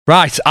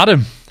Right,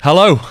 Adam,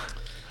 hello.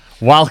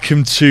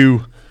 Welcome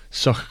to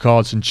Soccer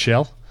Cards and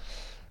Chill.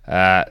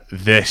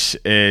 This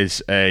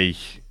is a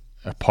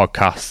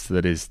podcast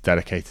that is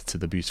dedicated to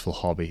the beautiful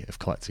hobby of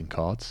collecting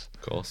cards.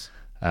 Of course.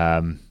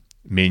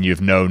 Me and you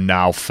have known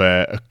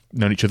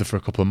each other for a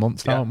couple of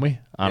months now, haven't we?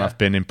 And I've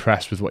been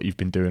impressed with what you've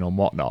been doing on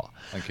Whatnot.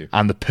 Thank you.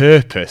 And the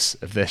purpose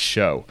of this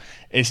show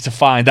is to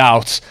find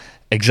out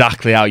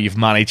exactly how you've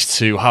managed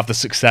to have the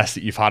success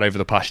that you've had over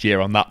the past year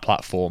on that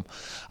platform.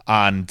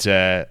 And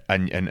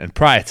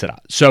prior to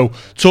that, so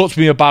talk to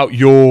me about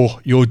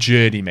your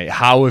journey, mate.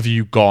 How have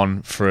you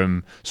gone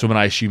from someone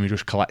I assume who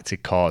just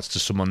collected cards to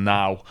someone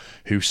now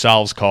who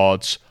sells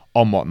cards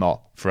on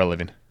Whatnot for a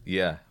living?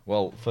 Yeah.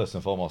 Well, first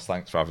and foremost,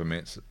 thanks for having me.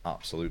 It's an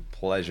absolute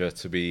pleasure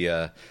to be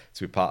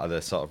part of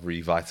the sort of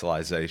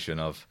revitalization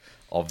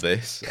of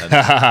this. And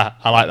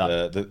I like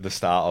that. The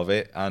start of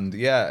it. And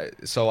yeah,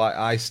 so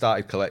I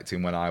started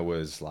collecting when I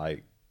was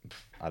like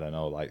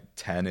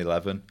 10,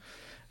 11.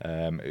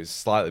 It was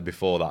slightly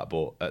before that,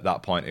 but at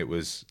that point it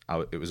was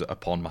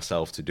upon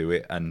myself to do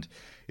it. And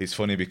it's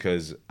funny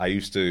because I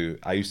used to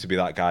be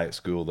that guy at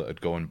school that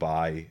would go and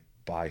buy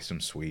some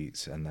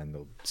sweets, and then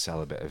they'll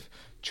sell a bit of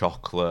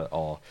chocolate,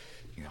 or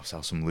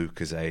sell some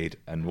Lucozade.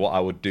 And what I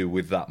would do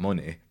with that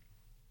money,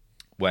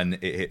 when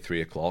it hit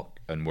 3 o'clock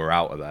and we're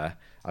out of there,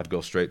 I'd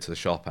go straight to the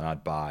shop and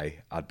I'd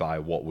buy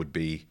what would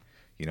be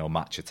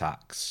match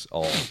attacks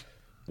or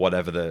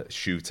whatever the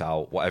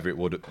shootout, whatever it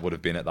would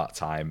have been at that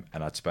time,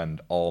 and I'd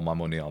spend all my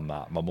money on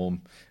that. My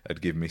mum had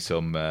given me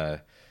some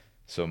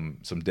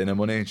dinner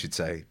money, and she'd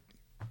say,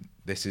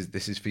 "This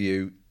is for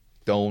you.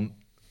 Don't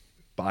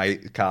buy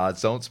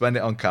cards. Don't spend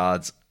it on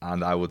cards."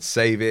 And I would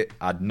save it.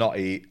 I'd not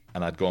eat,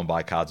 and I'd go and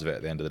buy cards of it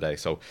at the end of the day.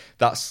 So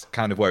that's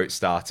kind of where it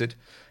started.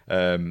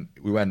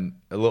 We went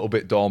a little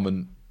bit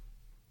dormant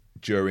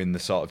during the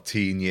sort of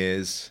teen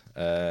years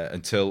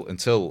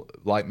until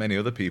like many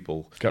other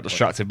people Got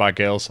distracted by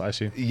girls, I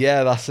assume.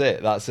 Yeah, that's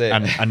it.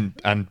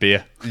 And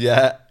beer.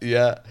 Yeah.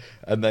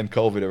 And then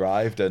COVID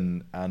arrived,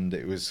 and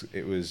it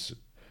was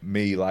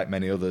me, like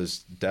many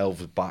others,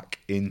 delved back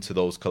into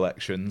those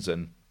collections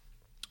and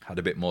had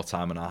a bit more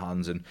time on our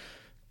hands. And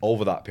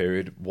over that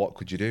period, what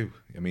could you do?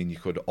 I mean, you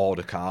could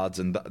order cards,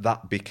 and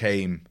that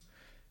became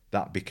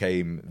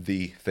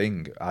the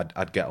thing.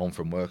 I'd get home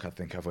from work, I'd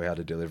think, have we had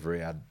a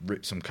delivery? I'd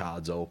rip some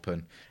cards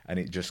open, and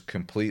it just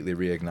completely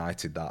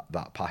reignited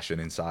that passion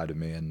inside of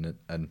me,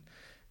 and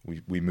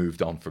we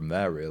moved on from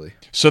there, really.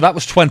 So that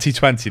was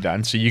 2020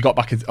 then. So you got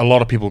back a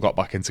lot of people got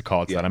back into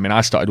cards then. I mean, I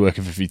started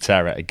working for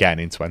Whittaker again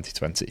in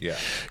 2020. Yeah.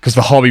 Because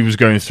the hobby was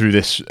going through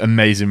this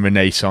amazing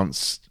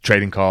renaissance.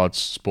 Trading cards,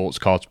 sports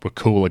cards were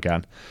cool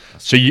again.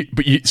 So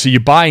you're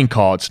buying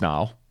cards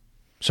now.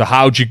 So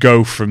how'd you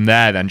go from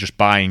there then, just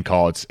buying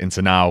cards,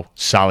 into now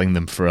selling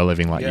them for a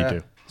living like you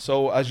do?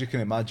 So as you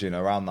can imagine,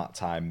 around that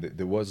time,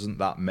 there wasn't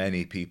that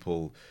many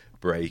people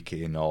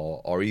breaking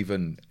or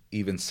even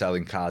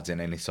selling cards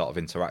in any sort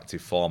of interactive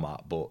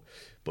format. But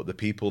the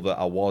people that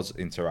I was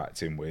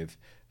interacting with,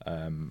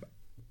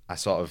 I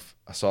sort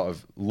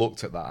of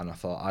looked at that and I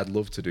thought, I'd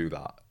love to do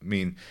that. I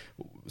mean,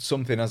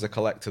 something as a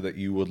collector that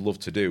you would love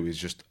to do is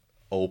just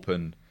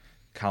open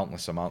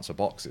countless amounts of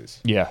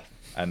boxes. Yeah.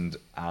 And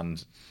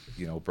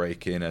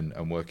breaking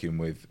and working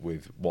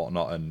with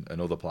Whatnot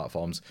and other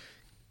platforms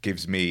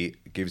gives me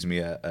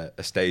a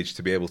stage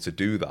to be able to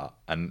do that,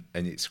 and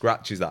it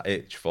scratches that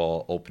itch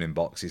for opening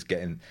boxes,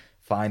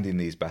 finding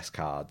these best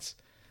cards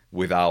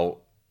without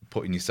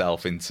putting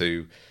yourself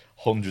into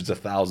hundreds of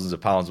thousands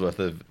of pounds worth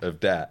of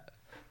debt.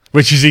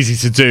 Which is easy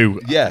to do.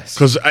 Yes.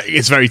 Because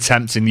it's very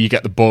tempting. You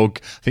get the bug.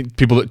 I think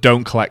people that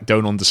don't collect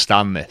don't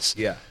understand this.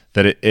 Yeah.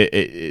 That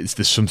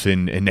there's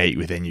something innate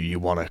within you. You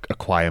want to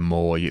acquire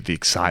more. The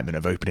excitement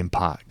of opening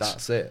packs.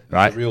 That's it.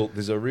 Right.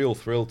 There's a real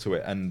thrill to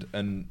it,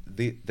 and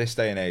this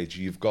day and age,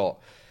 you've got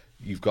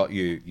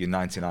your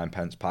 99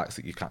 pence packs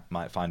that you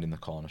might find in the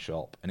corner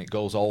shop, and it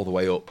goes all the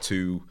way up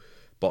to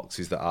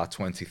boxes that are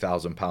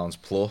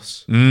 £20,000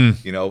 plus.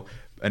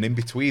 And in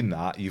between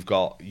that, you've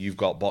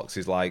got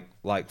boxes like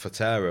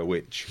Whittaker,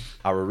 which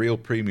are a real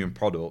premium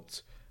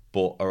product,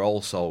 but are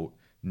also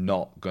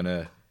not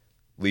gonna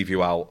leave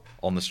you out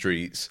on the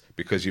streets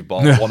because you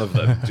bought one of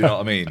them. Do you know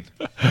what I mean?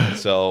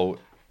 So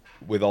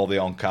with all the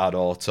on-card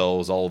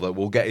autos,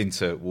 we'll get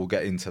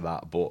into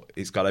that, but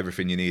it's got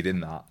everything you need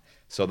in that.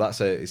 So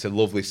it's a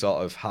lovely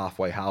sort of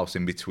halfway house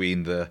in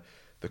between the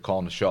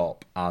corner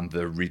shop and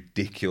the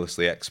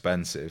ridiculously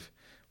expensive,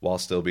 while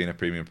still being a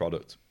premium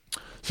product.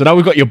 So now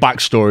we've got your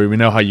backstory. We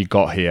know how you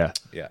got here.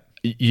 Yeah.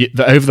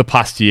 Over the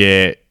past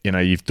year,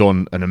 you've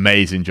done an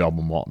amazing job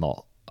and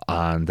Whatnot.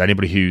 And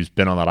anybody who's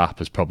been on that app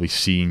has probably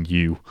seen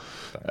you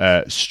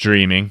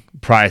streaming.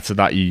 Prior to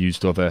that, you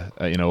used other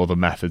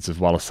methods as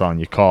well as selling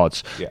your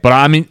cards. Yeah. But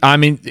I mean,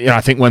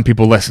 I think when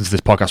people listen to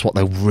this podcast, what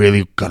they're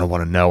really gonna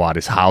want to know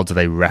is how do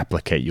they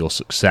replicate your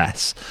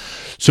success.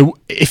 So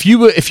if you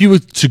were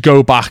to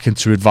go back and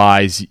to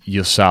advise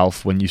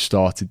yourself when you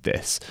started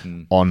this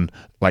on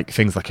like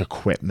things like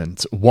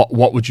equipment,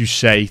 what would you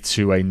say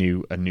to a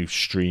new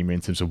streamer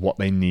in terms of what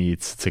they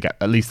need to get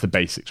at least the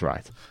basics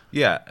right?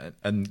 Yeah,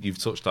 and you've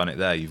touched on it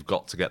there. You've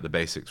got to get the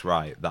basics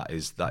right. That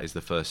is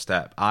the first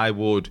step. I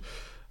would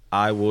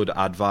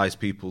advise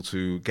people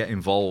to get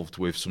involved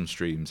with some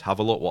streams. Have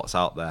a look what's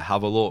out there.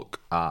 Have a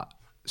look at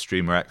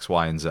streamer X,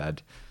 Y, and Z.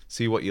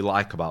 See what you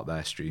like about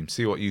their stream.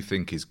 See what you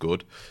think is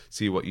good.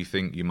 See what you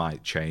think you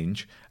might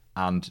change,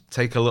 and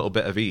take a little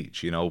bit of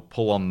each.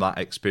 Pull on that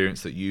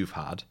experience that you've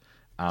had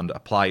and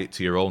apply it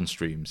to your own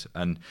streams.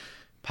 And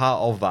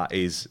part of that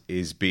is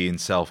being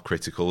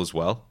self-critical as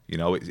well.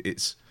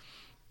 It's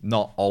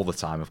not all the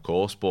time, of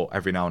course, but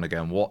every now and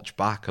again, watch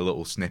back a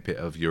little snippet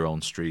of your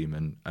own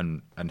stream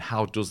and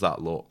how does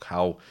that look?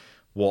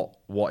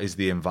 What is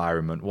the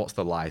environment? What's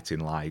the lighting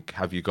like?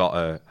 Have you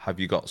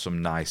got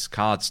some nice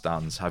card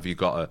stands? Have you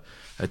got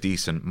a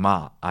decent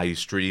mat? Are you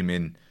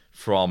streaming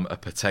from a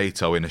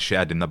potato in a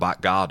shed in the back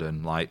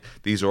garden? Like,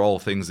 these are all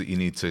things that you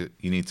need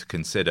to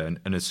consider.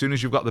 And as soon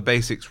as you've got the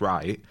basics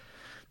right,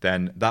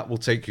 then that will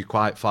take you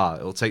quite far.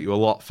 It'll take you a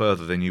lot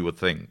further than you would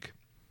think.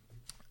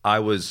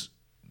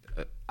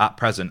 At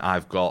present,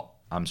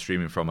 I'm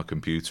streaming from a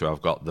computer.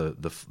 I've got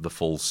the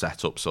full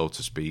setup, so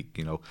to speak,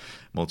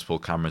 multiple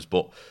cameras.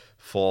 But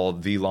for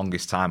the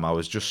longest time, I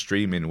was just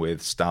streaming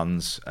with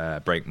stands,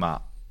 brake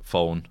mat,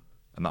 phone,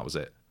 and that was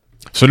it.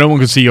 So no one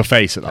could see your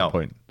face at that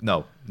point?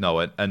 No.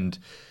 And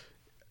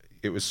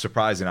it was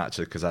surprising,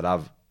 actually, because I'd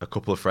have a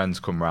couple of friends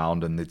come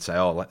round and they'd say,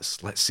 "Oh,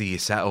 let's see your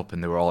setup,"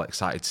 and they were all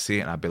excited to see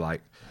it, and I'd be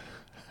like,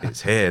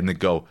 "It's here," and they'd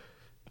go,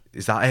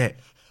 "Is that it?"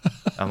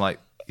 I'm like,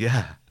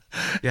 "Yeah,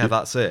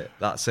 that's it.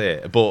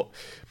 But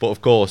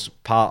of course,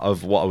 part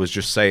of what I was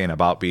just saying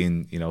about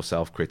being,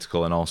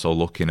 self-critical and also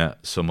looking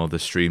at some other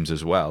streams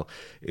as well,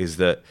 is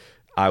that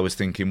I was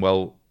thinking,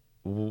 well,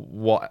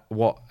 what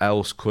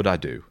else could I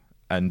do?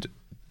 And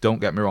don't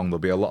get me wrong, there'll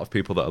be a lot of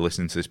people that are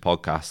listening to this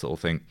podcast that will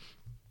think,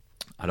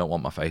 I don't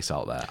want my face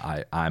out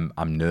there. I'm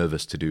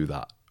nervous to do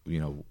that.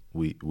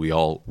 We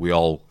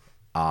all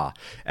are.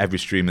 Every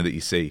streamer that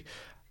you see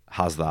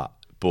has that.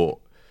 But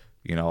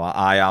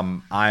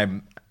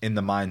I'm in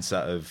the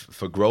mindset of,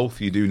 for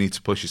growth, you do need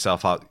to push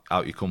yourself out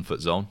your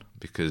comfort zone,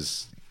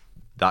 because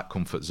that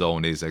comfort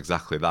zone is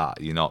exactly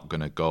that. You're not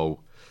going to go.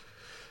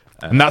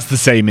 And that's the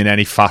same in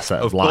any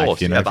facet of life.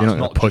 Course, if you're not going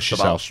to push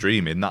yourself. About yourself.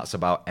 Streaming, that's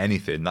about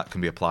anything. That can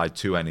be applied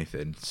to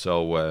anything.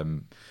 So,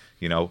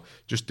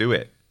 just do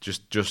it.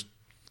 Just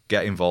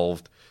get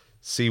involved.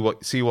 See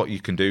what you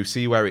can do.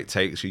 See where it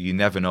takes you. You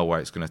never know where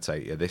it's going to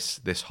take you.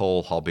 This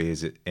whole hobby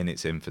is in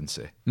its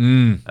infancy.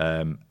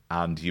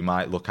 And you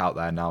might look out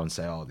there now and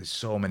say, "Oh, there's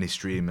so many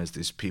streamers.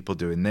 There's people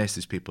doing this.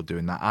 There's people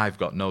doing that. I've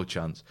got no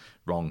chance."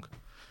 Wrong.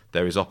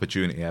 There is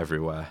opportunity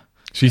everywhere.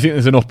 So you think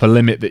there's an upper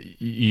limit that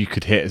you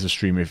could hit as a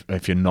streamer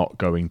if you're not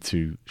going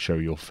to show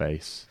your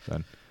face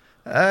then?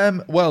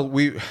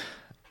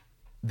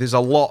 There's a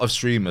lot of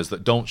streamers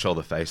that don't show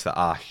the face that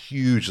are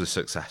hugely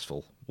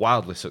successful,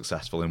 wildly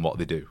successful in what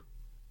they do.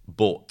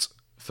 But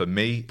for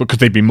me... But could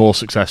they be more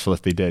successful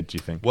if they did, do you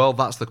think? Well,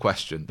 that's the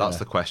question. That's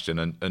the question.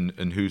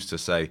 And who's to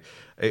say?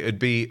 It would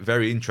be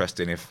very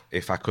interesting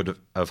if I could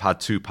have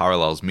had two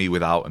parallels, me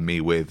without and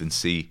me with, and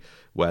see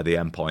where the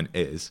end point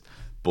is.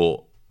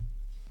 But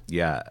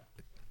yeah,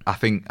 I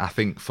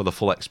think for the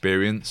full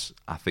experience,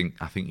 I think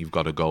you've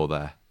got to go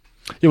there.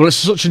 Yeah, well, it's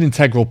such an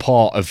integral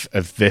part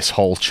of this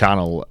whole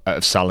channel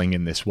of selling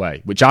in this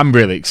way, which I'm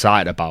really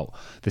excited about.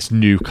 This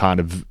new kind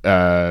of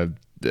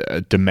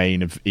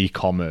domain of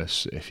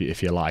e-commerce,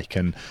 if you like,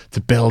 and to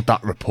build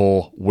that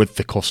rapport with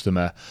the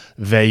customer.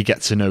 They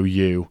get to know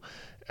you.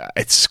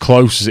 It's as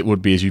close as it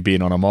would be as you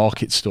being on a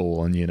market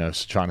stall and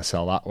trying to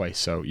sell that way.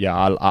 So yeah,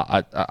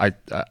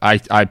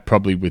 I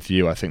probably with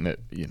you. I think that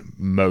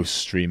most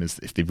streamers,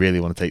 if they really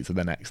want to take it to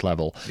the next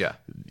level,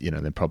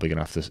 they're probably going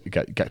to have to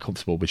get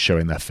comfortable with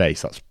showing their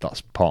face.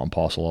 That's part and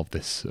parcel of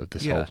this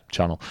whole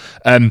channel.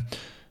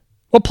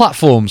 What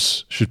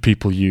platforms should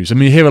people use? I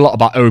mean, you hear a lot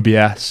about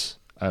OBS.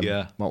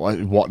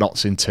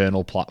 Whatnot's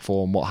internal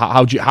platform.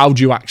 How do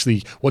you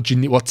actually? What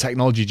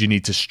technology do you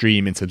need to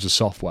stream in terms of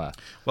software?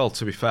 Well,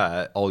 to be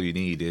fair, all you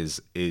need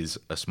is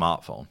a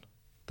smartphone.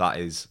 That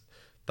is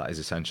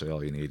essentially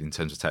all you need in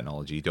terms of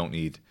technology. You don't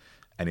need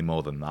any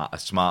more than that. A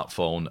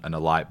smartphone and a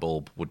light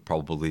bulb would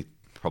probably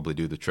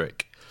do the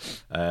trick.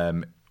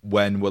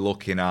 When we're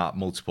looking at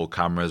multiple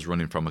cameras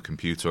running from a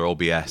computer,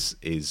 OBS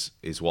is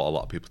what a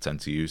lot of people tend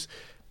to use.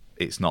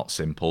 It's not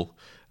simple.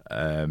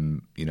 I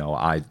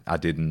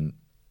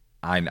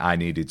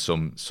needed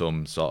some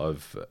sort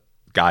of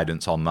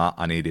guidance on that.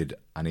 I needed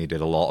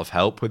a lot of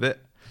help with it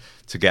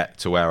to get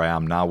to where I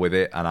am now with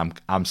it, and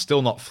I'm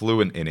still not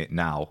fluent in it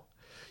now.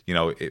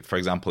 For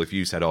example, if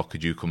you said, "Oh,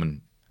 could you come and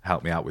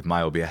help me out with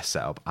my OBS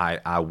setup?"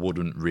 I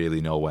wouldn't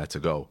really know where to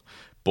go.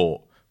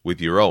 But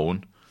with your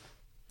own,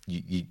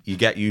 you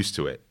get used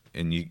to it,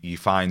 and you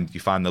find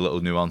the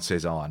little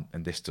nuances. Oh,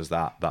 and this does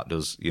that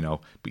does,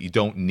 but you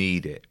don't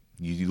need it.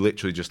 You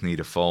literally just need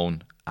a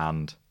phone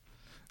and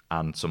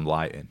some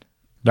lighting.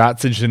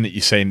 That's interesting that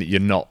you're saying that you're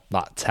not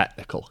that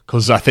technical,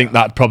 because I think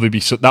that'd probably be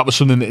that was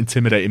something that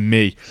intimidated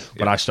me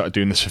when I started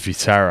doing this for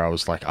Whittaker. I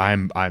was like,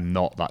 I'm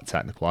not that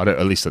technical. I don't,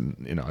 at least I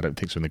don't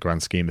think so in the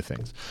grand scheme of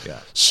things. Yeah.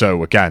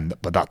 So again,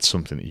 but that's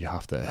something that you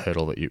have to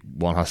hurdle that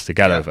one has to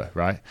get over,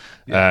 right?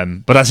 Yeah.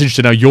 But that's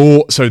interesting.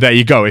 Now so there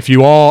you go. If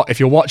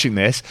you're watching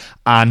this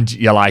and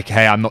you're like,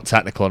 hey, I'm not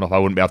technical enough, I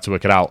wouldn't be able to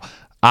work it out.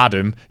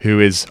 Adam,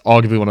 who is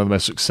arguably one of the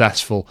most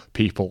successful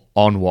people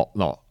on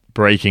Whatnot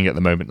breaking at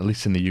the moment, at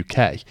least in the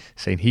UK,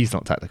 saying he's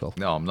not technical.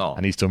 No, I'm not.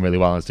 And he's done really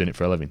well and is doing it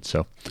for a living.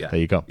 So there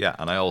you go. Yeah,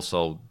 and I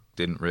also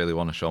didn't really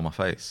want to show my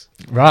face.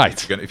 Right.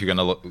 If you're going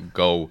to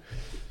go,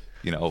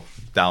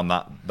 down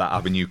that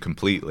avenue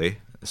completely,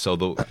 so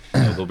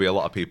there'll be a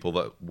lot of people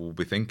that will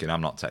be thinking,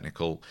 I'm not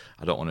technical,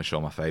 I don't want to show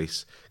my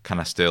face. Can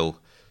I still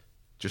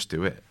just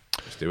do it?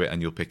 Just do it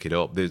and you'll pick it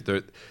up.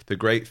 The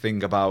great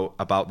thing about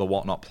the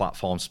Whatnot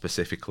platform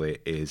specifically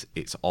is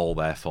it's all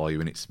there for you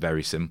and it's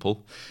very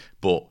simple.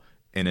 But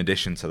in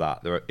addition to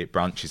that, it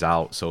branches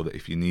out so that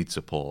if you need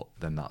support,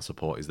 then that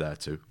support is there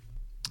too.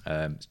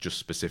 Just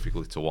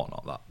specifically to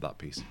Whatnot, that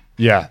piece.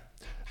 Yeah.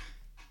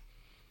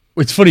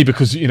 It's funny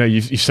because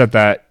you said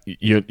that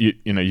you're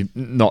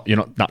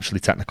not naturally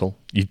technical.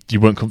 You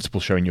weren't comfortable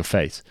showing your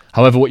face.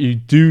 However, what you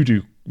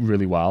do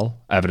really well,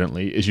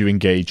 evidently, is you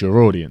engage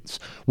your audience.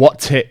 What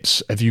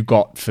tips have you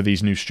got for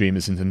these new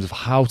streamers in terms of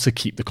how to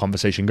keep the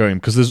conversation going?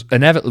 Because there's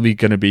inevitably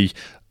going to be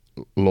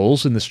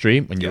lulls in the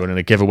stream when you're in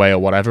a giveaway or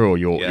whatever, or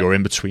you're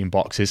in between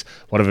boxes.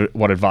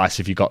 What advice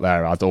have you got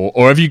there, Ad,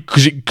 or have you?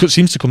 Because it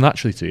seems to come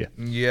naturally to you.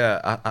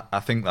 Yeah,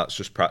 I think that's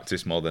just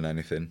practice more than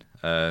anything.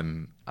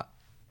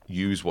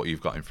 Use what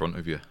you've got in front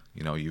of you.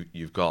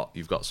 You've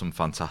got some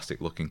fantastic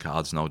looking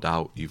cards, no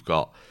doubt. You've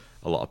got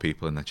a lot of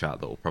people in the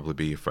chat that will probably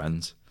be your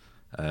friends.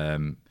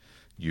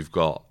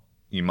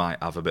 You might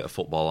have a bit of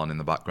football on in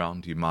the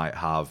background. You might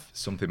have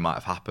something might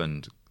have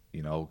happened.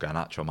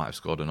 Garnacho might have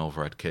scored an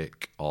overhead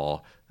kick,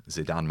 or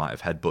Zidane might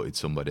have headbutted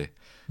somebody.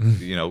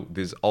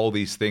 There's all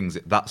these things.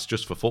 That's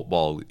just for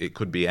football. It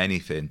could be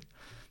anything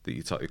that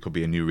you talk. It could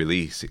be a new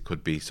release. It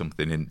could be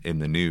something in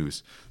the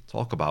news.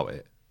 Talk about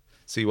it.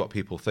 See what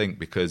people think,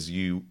 because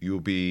you'll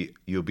be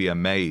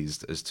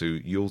amazed as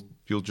to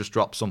you'll just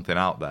drop something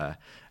out there,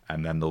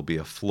 and then there'll be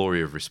a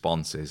flurry of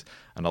responses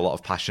and a lot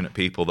of passionate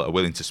people that are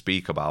willing to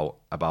speak about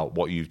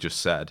what you've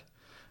just said,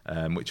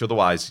 which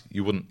otherwise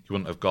you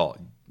wouldn't have got.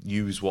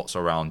 Use what's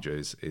around you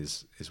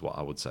is what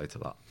I would say to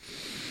that.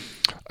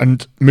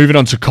 And moving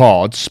on to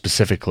cards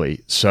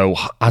specifically, so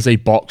as a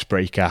box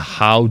breaker,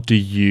 how do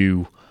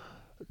you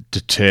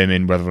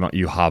determine whether or not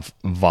you have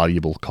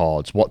valuable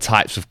cards? What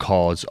types of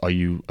cards are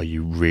you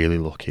really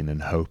looking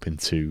and hoping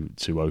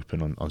to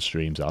open on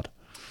streams, Ad?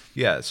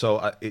 Yeah,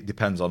 so it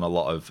depends on a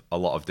lot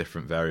of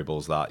different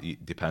variables. That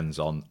it depends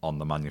on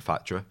the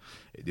manufacturer.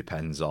 It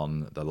depends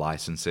on the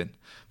licensing.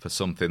 For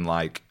something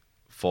like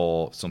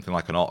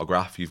an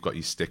autograph, you've got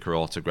your sticker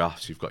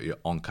autographs, you've got your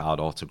on-card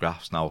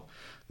autographs. Now,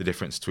 the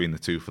difference between the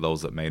two, for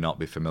those that may not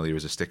be familiar,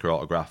 is a sticker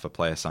autograph. A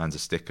player signs a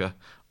sticker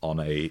on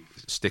a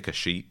sticker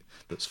sheet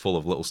that's full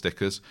of little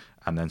stickers,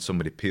 and then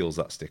somebody peels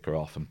that sticker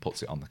off and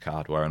puts it on the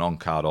card, where an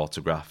on-card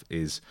autograph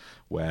is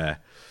where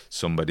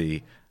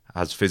somebody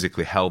has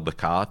physically held the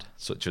card,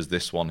 such as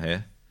this one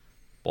here,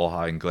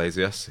 Borja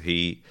Iglesias.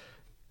 He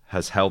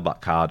has held that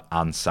card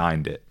and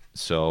signed it.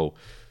 So,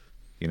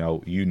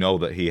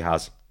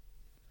 that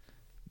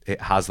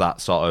it has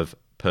that sort of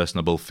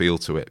personable feel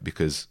to it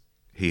because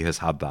he has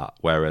had that.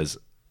 Whereas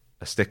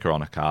a sticker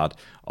on a card,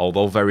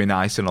 although very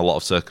nice in a lot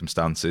of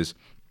circumstances,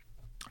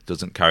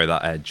 doesn't carry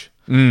that edge.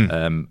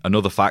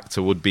 Another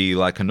factor would be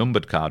like a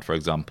numbered card, for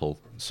example.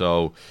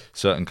 So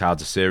certain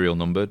cards are serial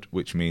numbered,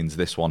 which means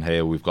this one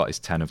here we've got is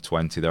 10 of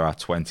 20. There are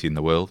 20 in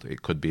the world.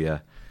 It could be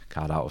a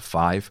card out of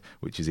 5,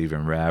 which is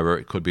even rarer.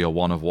 It could be a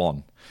 1 of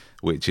 1,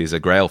 which is a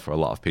grail for a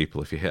lot of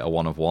people. If you hit a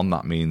 1 of 1,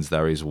 that means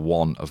there is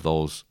one of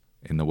those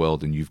in the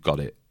world and you've got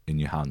it in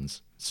your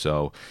hands.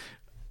 So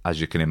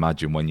as you can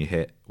imagine, when you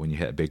hit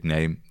a big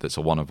name that's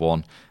a 1 of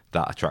 1,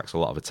 that attracts a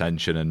lot of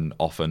attention and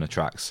often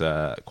attracts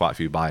quite a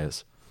few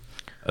buyers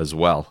as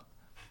well.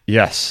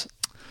 Yes.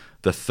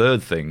 The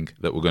third thing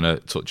that we're going to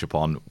touch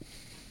upon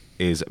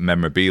is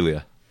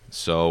memorabilia.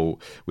 So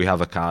we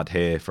have a card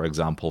here, for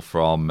example,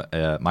 from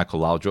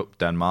Michael Laudrup,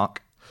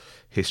 Denmark,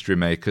 History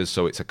Makers.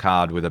 So it's a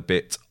card with a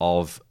bit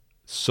of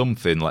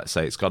something, let's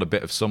say. It's got a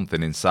bit of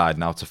something inside.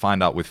 Now, to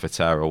find out with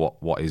Whittaker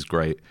what is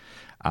great,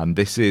 and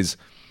this is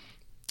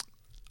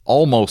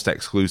almost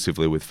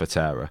exclusively with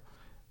Whittaker,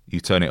 you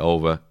turn it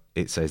over,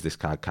 it says this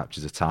card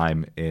captures a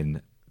time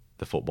in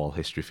the football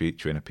history,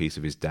 featuring a piece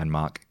of his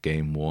Denmark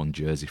game-worn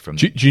jersey from...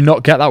 Do you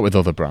not get that with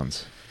other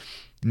brands?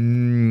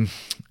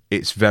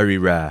 It's very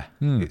rare.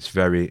 It's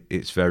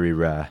very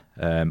rare.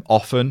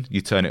 Often,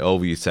 you turn it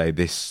over, you say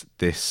this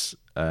piece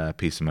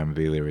of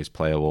memorabilia is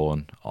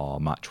player-worn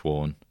or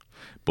match-worn.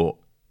 But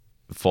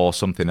for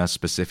something as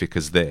specific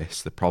as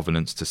this, the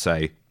provenance to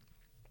say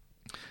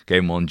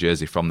game-worn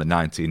jersey from the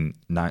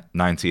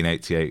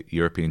 1988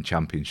 European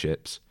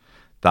Championships,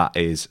 that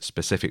is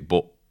specific,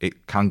 but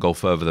it can go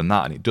further than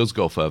that, and it does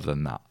go further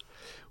than that.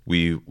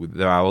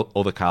 there are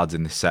other cards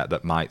in this set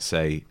that might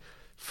say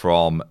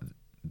from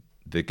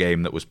the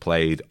game that was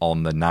played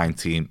on the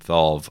 19th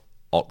of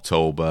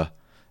October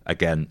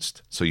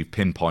against, so you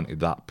pinpointed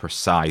that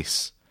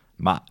precise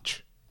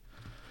match.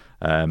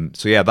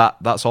 So yeah,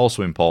 that's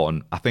also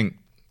important. I think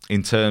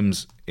in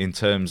terms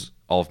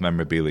of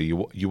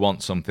memorabilia, you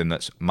want something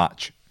that's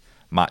match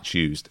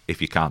used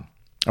if you can.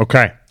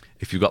 Okay.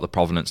 If you've got the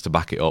provenance to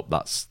back it up,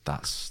 that's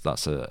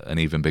an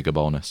even bigger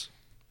bonus.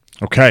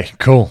 Okay,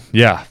 cool.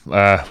 Yeah,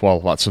 well,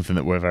 that's something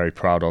that we're very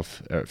proud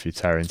of at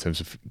Whittaker in terms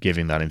of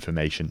giving that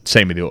information.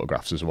 Same with the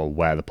autographs as well,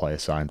 where the player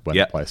signed, when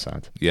the player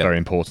signed. Very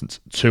important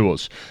to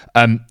us.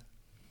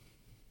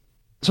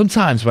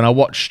 Sometimes when I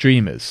watch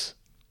streamers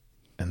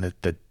and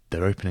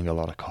they're opening a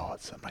lot of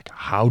cards, I'm like,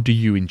 how do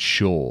you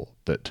ensure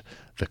that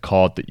the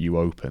card that you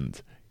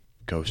opened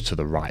goes to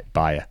the right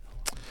buyer?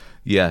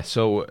 Yeah,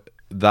 so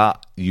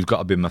that you've got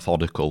to be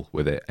methodical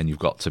with it, and you've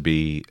got to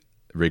be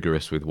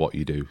rigorous with what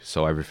you do.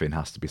 So everything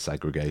has to be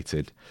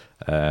segregated.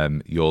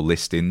 Your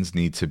listings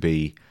need to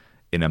be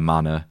in a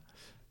manner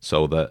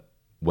so that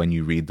when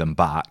you read them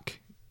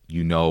back,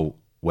 you know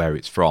where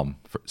it's from.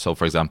 So,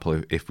 for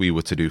example, if we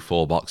were to do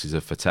 4 boxes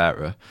of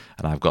Whittaker,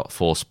 and I've got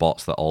 4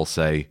 spots that all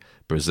say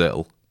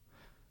Brazil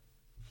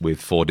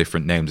with 4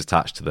 different names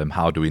attached to them,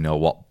 how do we know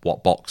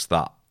what box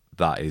that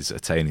is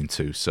attaining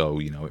to? So,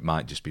 it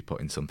might just be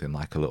putting something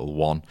like a little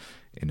 1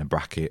 in a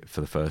bracket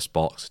for the first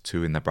box,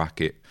 2 in the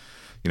bracket.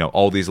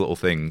 All these little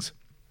things,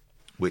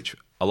 which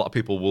a lot of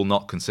people will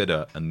not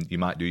consider, and you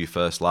might do your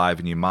first live,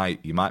 and you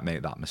might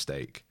make that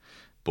mistake.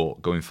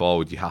 But going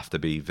forward, you have to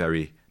be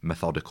very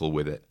methodical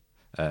with it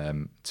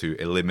to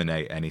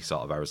eliminate any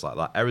sort of errors like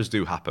that. Errors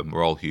do happen.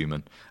 We're all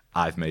human.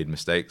 I've made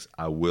mistakes.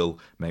 I will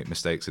make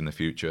mistakes in the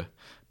future.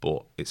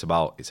 But it's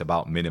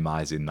about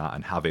minimising that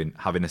and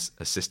having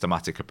a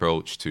systematic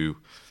approach to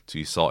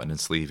your sorting and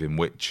sleeving,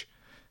 which,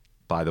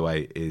 by the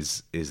way,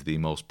 is the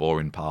most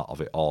boring part of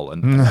it all,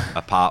 and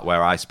a part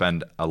where I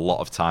spend a lot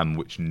of time,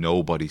 which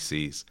nobody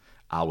sees,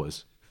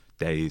 hours,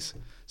 days,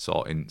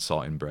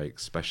 sorting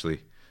breaks,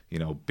 especially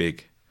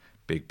big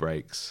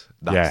breaks.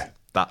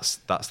 That's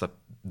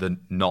the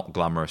not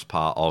glamorous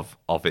part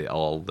of it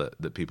all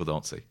that people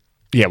don't see.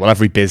 Yeah, well,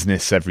 every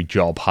business, every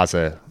job has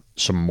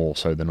some more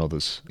so than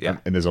others. Yeah.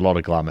 And there's a lot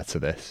of glamour to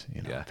this.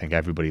 I think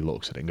everybody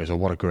looks at it and goes, oh,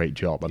 what a great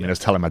job. I mean, I was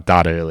telling my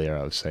dad earlier,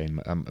 I was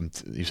saying,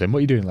 he was saying, what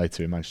are you doing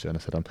later in Manchester? And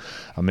I said,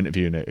 I'm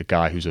interviewing a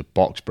guy who's a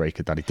box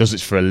breaker, Dad. He does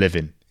this for a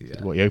living.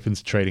 Yeah. What, he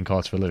opens trading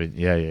cards for a living?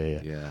 Yeah.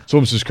 It's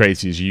almost as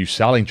crazy as you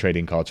selling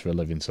trading cards for a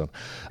living, son.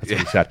 That's what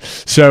he said.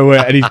 So,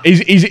 and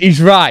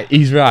he's right.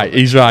 He's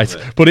right.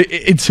 But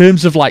in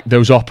terms of like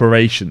those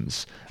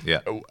operations,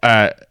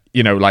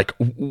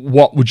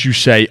 what would you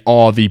say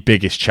are the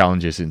biggest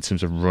challenges in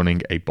terms of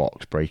running a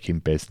box breaking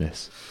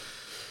business?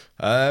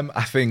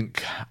 I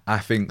think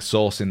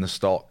sourcing the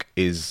stock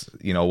is,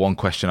 one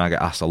question I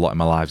get asked a lot in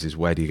my lives is,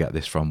 where do you get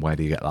this from? Where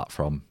do you get that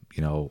from?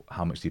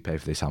 How much do you pay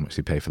for this? How much do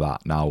you pay for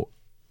that? Now,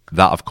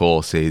 that of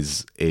course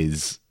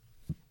is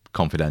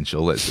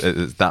confidential.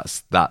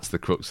 That's the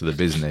crux of the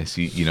business.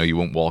 You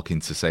won't walk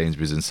into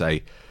Sainsbury's and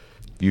say,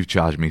 you've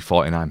charged me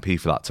 49p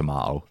for that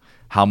tomato.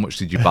 How much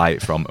did you buy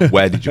it from?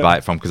 Where did you buy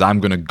it from? Because I'm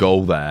going to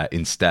go there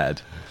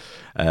instead.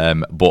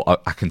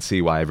 But I can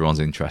see why everyone's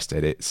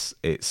interested.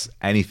 It's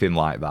anything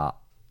like that.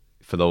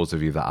 For those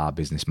of you that are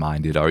business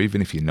minded, or even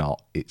if you're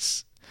not,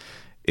 it's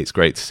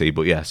great to see.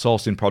 But yeah,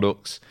 sourcing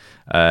products.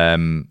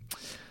 There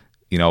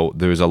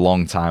was a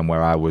long time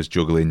where I was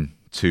juggling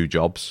 2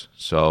 jobs.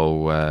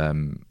 So I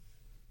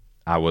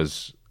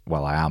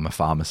am a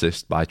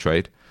pharmacist by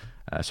trade.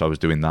 So I was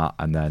doing that,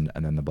 and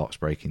then the box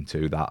breaking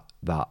too. That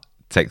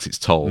takes its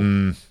toll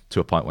to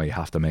a point where you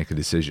have to make a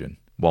decision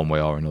one way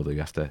or another. You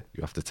have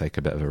to take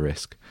a bit of a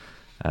risk.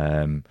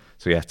 So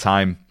yeah,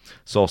 time,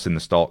 sourcing the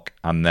stock,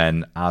 and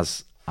then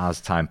as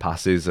time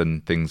passes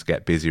and things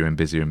get busier and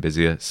busier and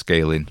busier,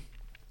 scaling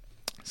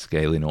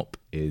up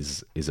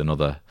is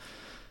another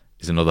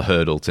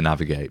hurdle to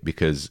navigate,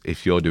 because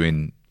if you're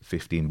doing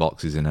 15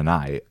 boxes in a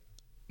night,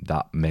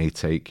 that may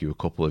take you a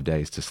couple of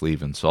days to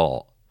sleeve and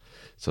sort.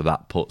 So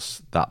that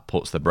puts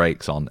the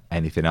brakes on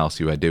anything else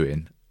you are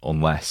doing,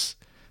 unless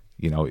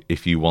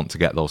if you want to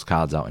get those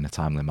cards out in a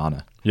timely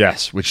manner.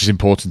 Yes, which is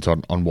important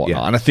on whatnot.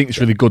 Yeah. And I think it's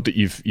really good that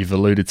you've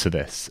alluded to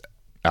this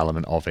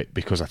element of it,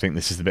 because I think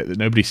this is the bit that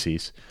nobody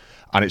sees.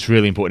 And it's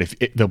really important.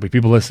 There'll be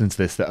people listening to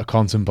this that are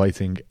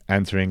contemplating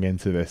entering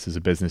into this as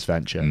a business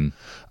venture,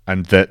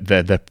 and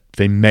that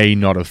they may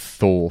not have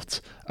thought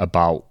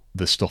about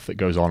the stuff that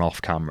goes on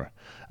off camera.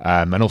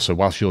 And also,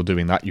 whilst you're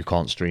doing that, you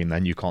can't stream,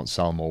 then you can't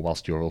sell more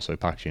whilst you're also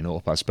packaging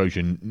up. I suppose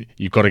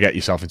you've got to get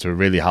yourself into a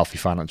really healthy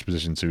financial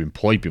position to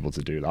employ people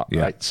to do that,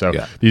 right? So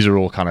these are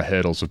all kind of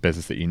hurdles of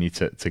business that you need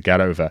to get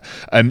over.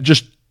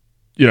 Just,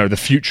 the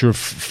future of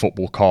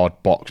football card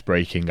box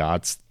breaking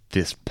ads,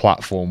 this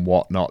platform,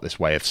 whatnot, this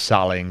way of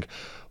selling,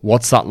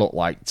 what's that look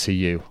like to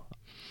you?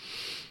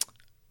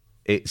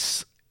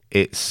 It's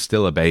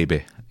still a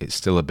baby. It's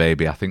still a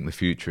baby. I think the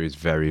future is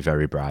very,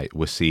 very bright.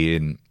 We're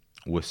seeing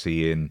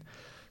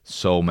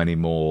so many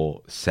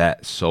more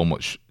sets, so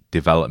much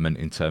development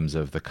in terms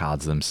of the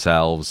cards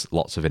themselves,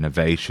 lots of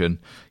innovation,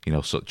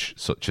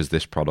 such as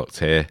this product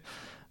here.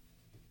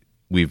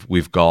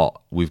 We've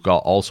got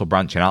also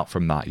branching out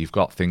from that. You've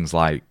got things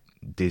like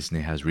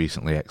Disney has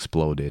recently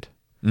exploded.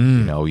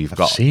 You've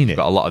got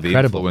a lot of the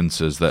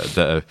influencers that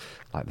are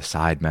like the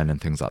Sidemen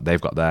and things like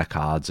they've got their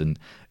cards, and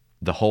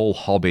the whole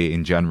hobby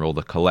in general,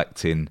 the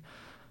collecting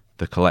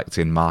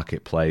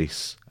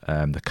marketplace,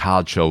 the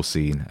card show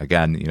scene.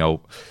 Again,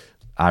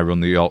 I run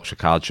the Yorkshire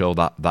Card Show.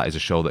 That is a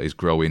show that is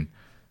growing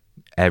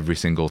every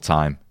single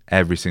time.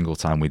 Every single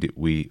time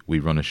we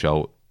run a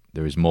show,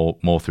 there is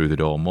more through the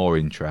door, more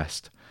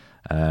interest.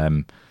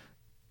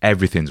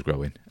 Everything's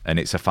growing, and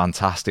it's a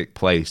fantastic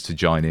place to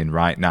join in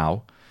right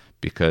now,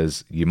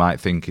 because you might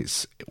think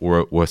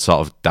we're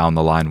sort of down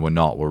the line. We're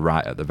not. We're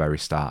right at the very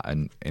start,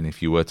 and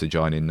if you were to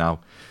join in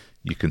now,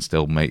 you can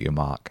still make your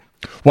mark.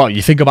 Well,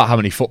 you think about how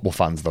many football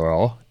fans there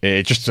are.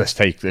 Just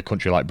take a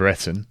country like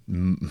Britain.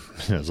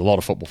 There's a lot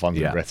of football fans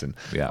in Britain,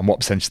 and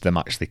what percentage of them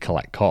actually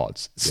collect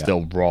cards? It's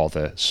still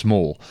rather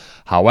small.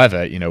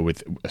 However,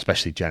 with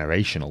especially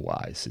generational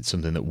wise, it's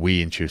something that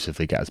we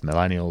intuitively get as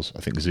millennials.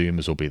 I think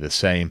Zoomers will be the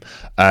same,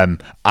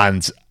 and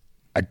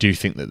I do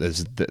think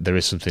that there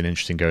is something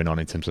interesting going on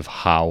in terms of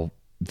how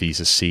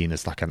these are seen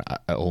as like an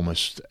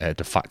almost a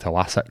de facto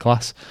asset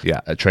class,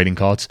 trading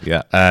cards.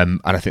 And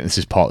I think this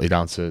is partly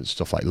down to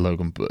stuff like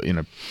Logan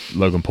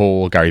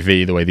Paul, Gary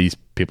Vee, the way these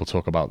people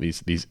talk about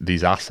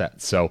these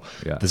assets. So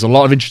there's a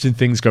lot of interesting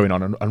things going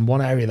on, and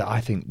one area that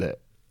I think that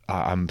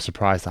I'm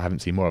surprised I haven't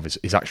seen more of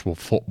is actual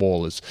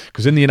footballers,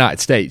 because in the United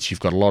States you've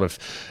got a lot of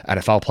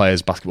NFL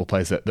players, basketball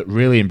players that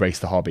really embrace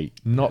the hobby.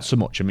 Not so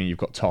much. I mean, you've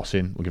got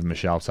Tossin, we'll give him a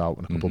shout out,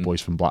 and a couple of boys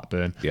from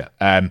Blackburn. But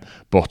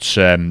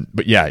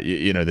yeah,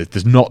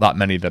 there's not that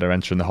many that are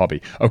entering the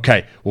hobby.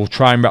 Okay, we'll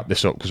try and wrap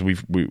this up, because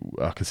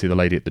I can see the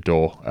lady at the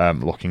door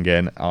looking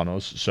in on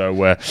us.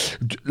 So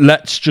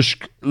let's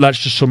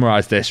just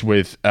summarize this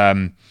with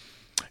again,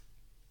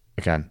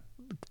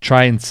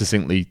 try and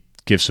succinctly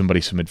give somebody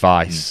some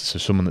advice. So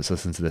someone that's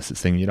listening to this,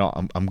 that's thinking,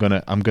 I'm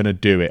gonna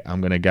do it. I'm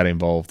gonna get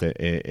involved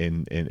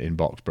in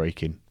box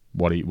breaking.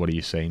 What are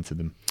you saying to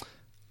them?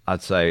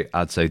 I'd say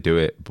do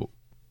it, but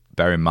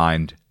bear in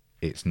mind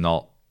it's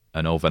not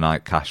an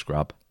overnight cash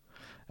grab.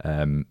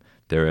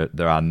 There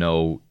are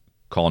no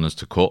corners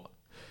to cut.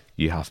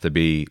 You have to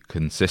be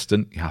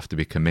consistent. You have to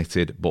be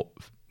committed. But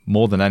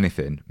more than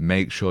anything,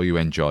 make sure you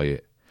enjoy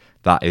it.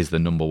 That is the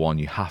number one.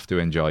 You have to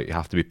enjoy it. You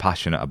have to be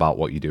passionate about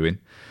what you're doing.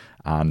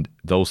 And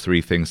those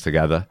three things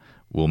together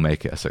will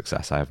make it a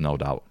success. I have no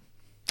doubt.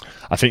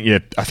 I think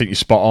you're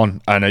spot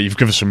on. I know you've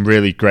given some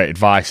really great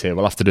advice here.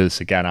 We'll have to do this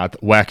again.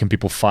 Where can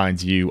people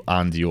find you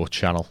and your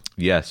channel?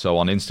 Yeah, so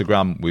on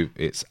Instagram,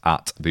 it's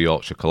at the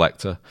Yorkshire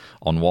Collector.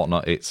 On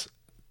Whatnot, it's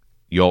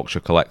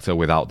Yorkshire Collector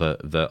without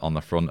the on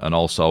the front. And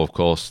also, of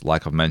course,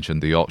 like I've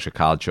mentioned, the Yorkshire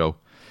Card Show.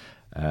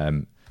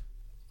 On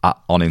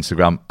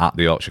Instagram, at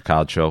the Yorkshire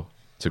Card Show.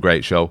 It's a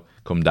great show.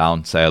 Come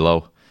down, say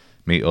hello.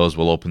 Meet us,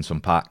 we'll open some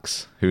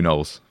packs. Who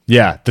knows?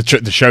 Yeah,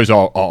 the shows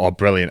are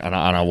brilliant, and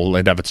I will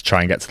endeavour to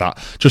try and get to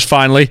that. Just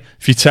finally,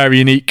 Whittaker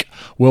Unique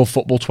World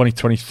Football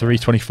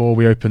 2023-24,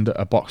 we opened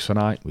a box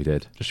tonight. We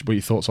did. Just what are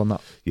your thoughts on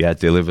that? Yeah,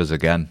 delivers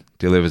again,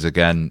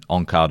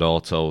 on-card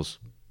autos,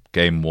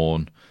 game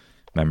worn,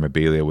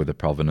 memorabilia with the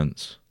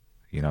provenance.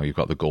 You've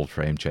got the gold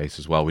frame chase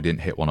as well. We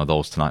didn't hit one of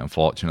those tonight,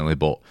 unfortunately,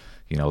 but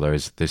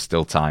there's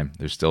still time.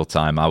 There's still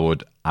time. I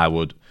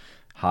would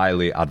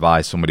highly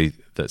advise somebody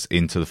that's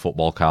into the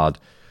football card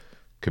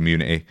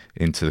community,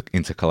 into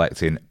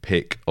collecting,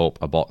 pick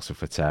up a box of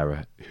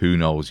Whittaker. Who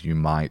knows, you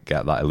might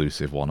get that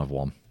elusive one of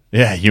one.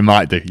 Yeah, you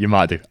might do.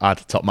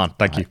 Top man.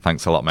 Thank you.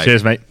 Thanks a lot, mate.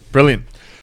 Cheers, mate. Brilliant.